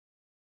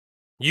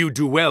You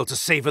do well to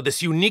savor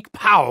this unique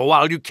power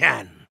while you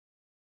can.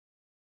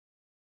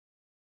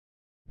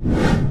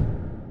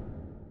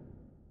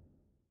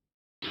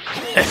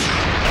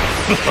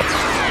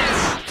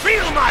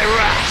 Feel my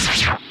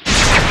wrath!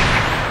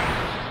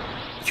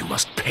 You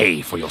must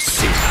pay for your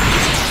sin.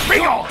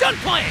 Bring on! Done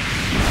playing!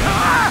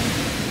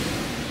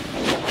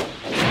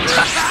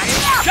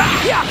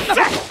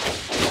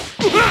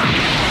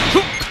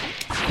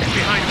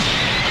 Behind me.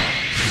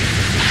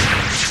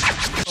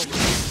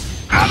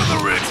 Out of the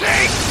ring!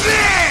 Take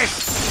this!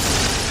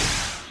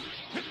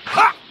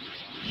 Ha!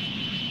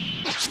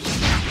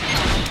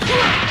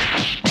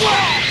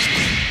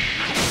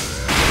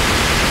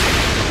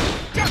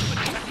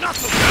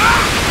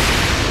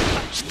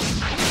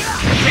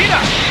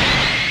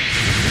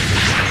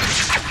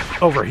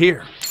 Over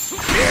here.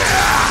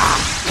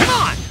 Come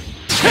on!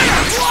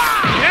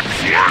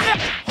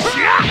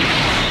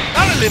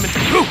 Not a limit.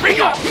 Bring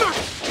on!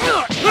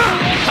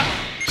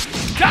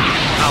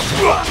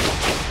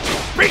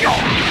 Bring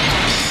on!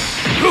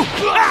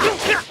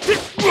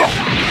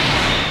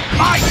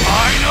 My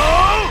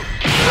final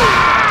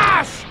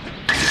flash!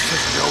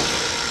 No,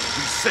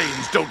 these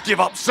Saiyans don't give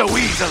up so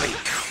easily.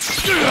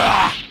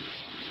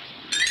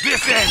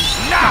 This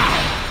ends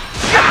now!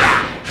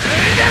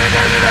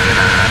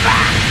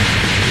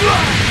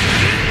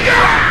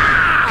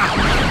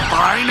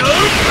 Final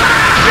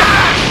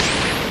flash!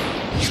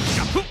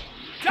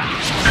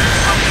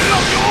 I'll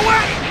blow you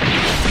away!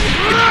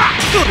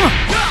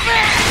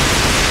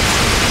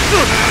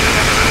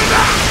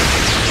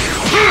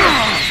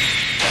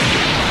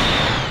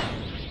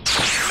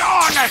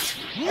 Darn it!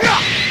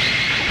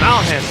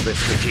 I'll handle this,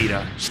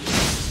 Vegeta.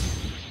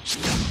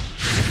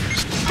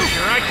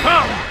 Here I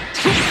come!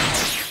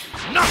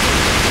 Nothing!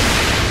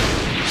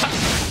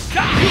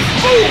 You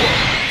fool!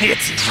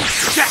 It's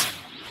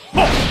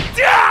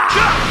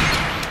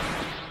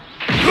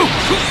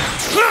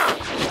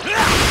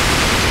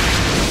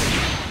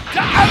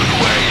out of the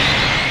way!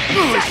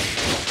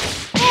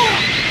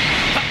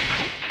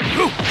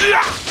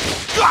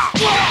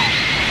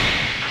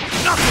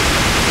 Nothing!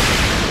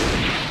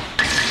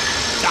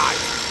 Die!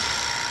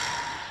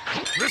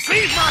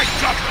 Receive my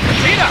judgment,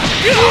 Vegeta!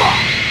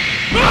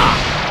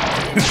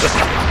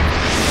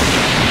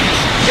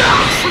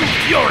 True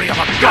fury of a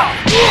god!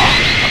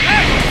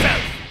 Prepare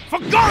yourself for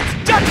God's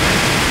judgment!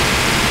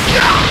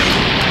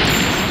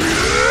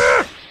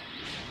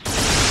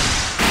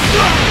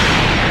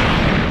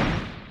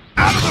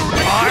 Out of the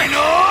ring!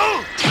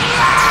 Final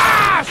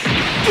flash!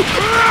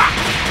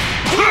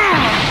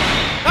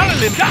 Not a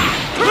limb!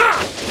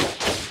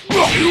 You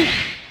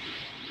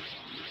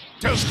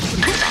don't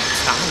exterminate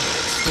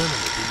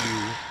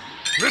you.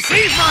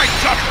 Receive my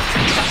judgment!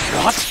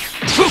 What?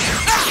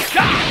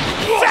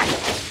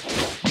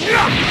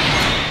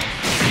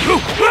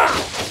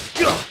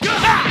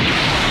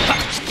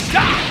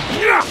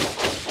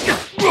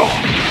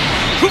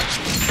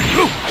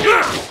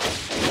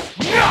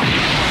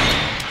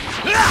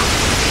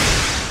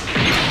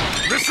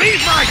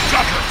 Receive my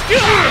judgment!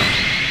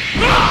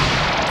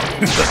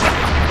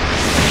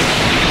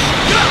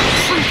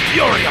 True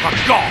fury of a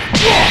god!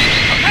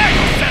 Prepare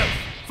yourself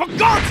for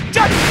God's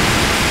judgment!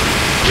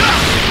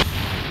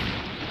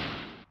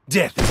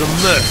 Death is a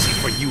mercy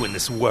for you in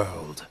this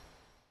world.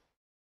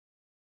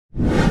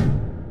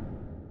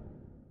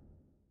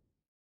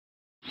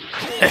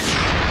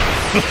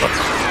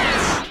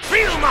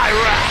 Feel my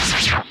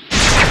wrath!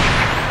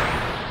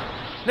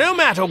 No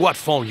matter what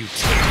form you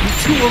take, you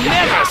two will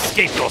never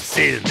escape your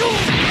sins! No,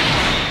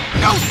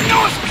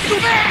 not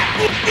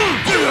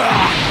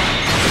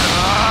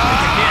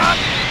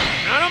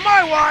on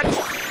my watch!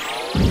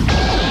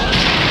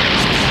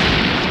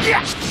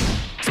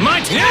 It's my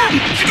turn!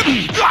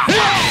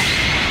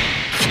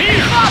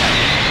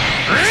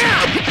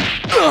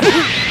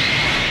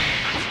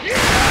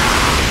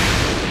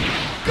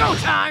 Go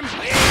time!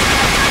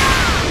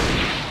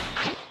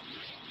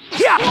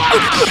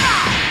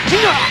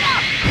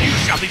 You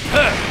shall be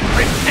purged!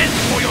 Repent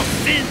for your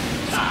sins!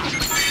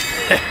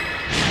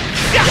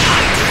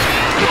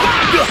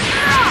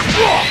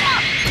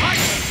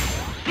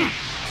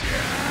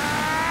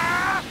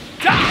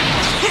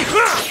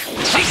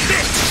 Take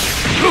this!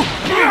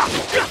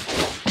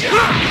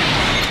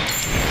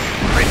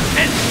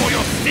 Repent for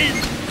your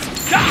sins!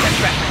 Get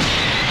back!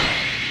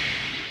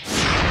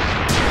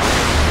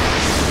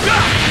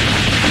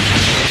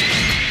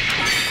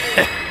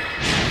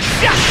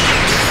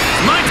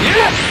 My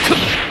turn!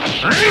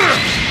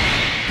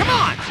 Come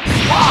on!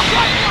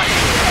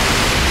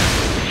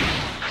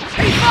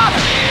 Hey,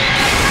 Father!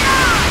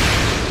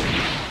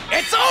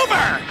 It's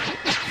over!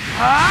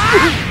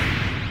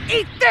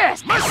 Eat this!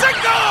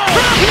 Masenko!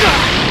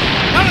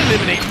 Not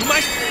eliminate you, my...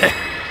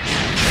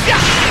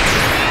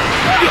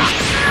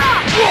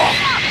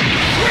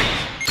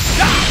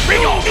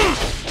 Bring on!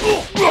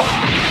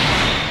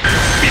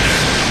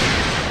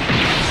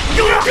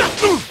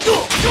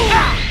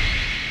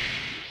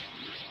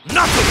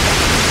 Nothing!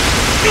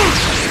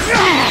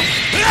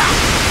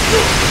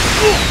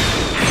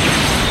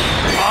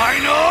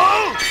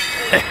 Final!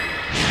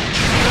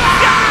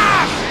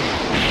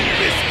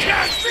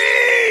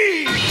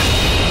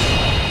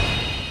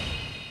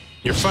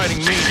 fighting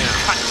me now.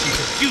 Cut you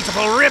to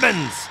beautiful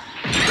ribbons!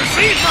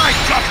 Receive my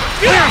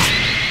judgment!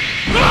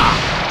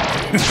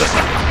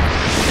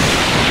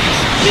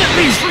 Get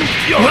me through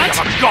fury of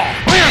a god!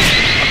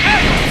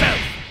 Prepare yourself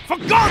for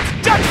God's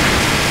judgment!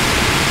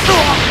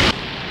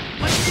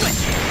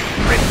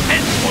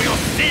 Repent for your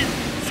sins!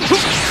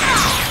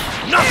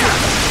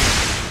 Nothing!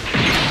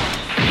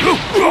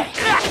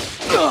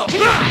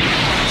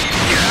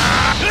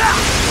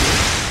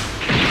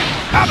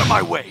 Out of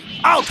my way!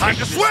 I'll time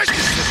to switch!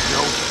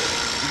 No,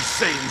 these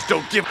Saiyans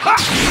don't give...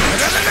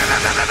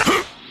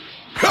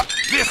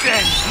 This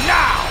ends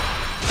now!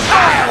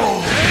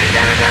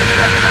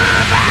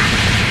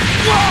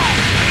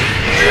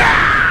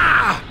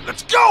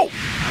 Let's go!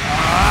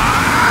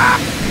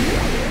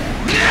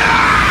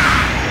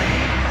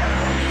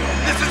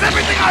 This is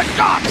everything I've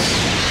got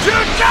to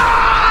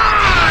die!